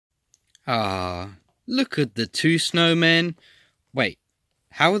Ah, look at the two snowmen. Wait,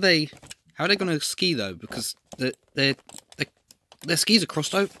 how are they going to ski though? Because their skis are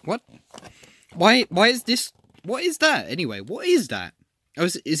crossed over. What? Why is this? What is that anyway? What is that? Oh,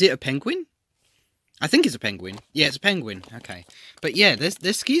 is it a penguin? I think it's a penguin. Yeah, it's a penguin. Okay, but yeah,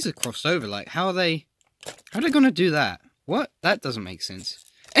 their skis are crossed over. Like, how are they going to do that? What? That doesn't make sense.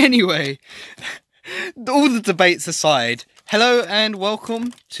 Anyway, all the debates aside, hello and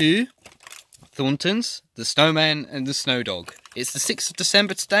welcome to Thornton's, the Snowman and the Snowdog. It's the 6th of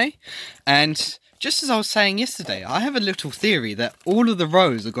December today, and just as I was saying yesterday, I have a little theory that all of the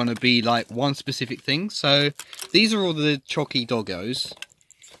rows are going to be like one specific thing. So these are all the Chocky Doggos.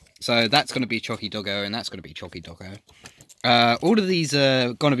 So that's going to be Chocky Doggo, and that's going to be Chocky Doggo. All of these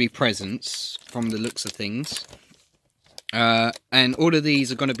are going to be presents from the looks of things. And all of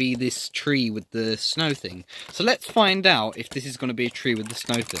these are going to be this tree with the snow thing. So let's find out if this is going to be a tree with the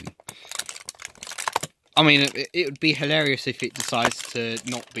snow thing. I mean, it would be hilarious if it decides to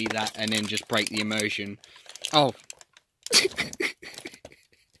not be that and then just break the immersion. Oh.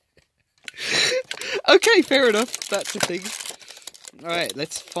 Okay, fair enough. That's the thing. Alright,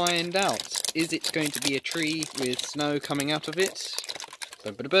 let's find out. Is it going to be a tree with snow coming out of it?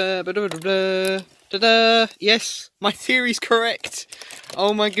 Yes, my theory's correct.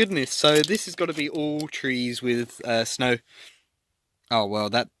 Oh my goodness. So this has got to be all trees with snow. Oh well,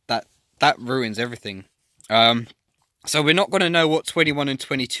 that ruins everything. So we're not going to know what 21 and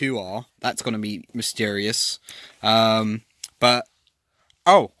 22 are. That's going to be mysterious. But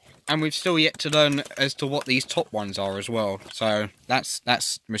oh, and we've still yet to learn as to what these top ones are as well. So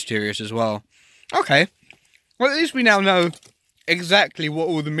that's mysterious as well. Okay. Well, at least we now know exactly what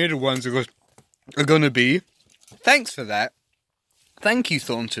all the middle ones are going to be. Thanks for that. Thank you,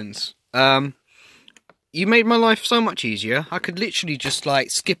 Thorntons. You made my life so much easier. I could literally just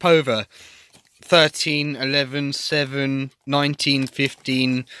like skip over 13, 11, 7, 19,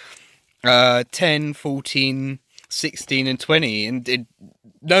 15, 10, 14, 16 and 20 and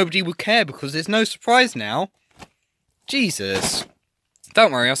nobody would care because there's no surprise now. Jesus.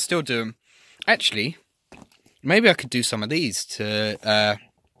 Don't worry, I'll still do them. Actually, maybe I could do some of these to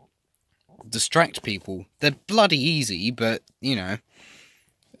distract people. They're bloody easy, but, you know,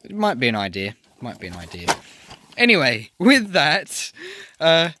 it might be an idea. Might be an idea. Anyway, with that,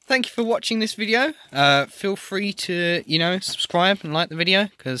 thank you for watching this video. Feel free to, you know, subscribe and like the video,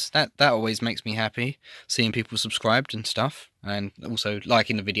 because that always makes me happy, seeing people subscribed and stuff, and also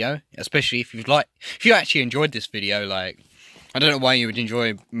liking the video, especially if you actually enjoyed this video. Like, I don't know why you would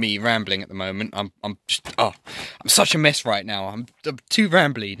enjoy me rambling at the moment. I'm such a mess right now. I'm too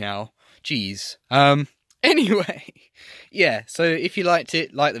rambly now. Jeez. Anyway, yeah, so if you liked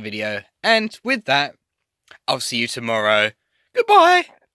it, like the video, and with that, I'll see you tomorrow. Goodbye!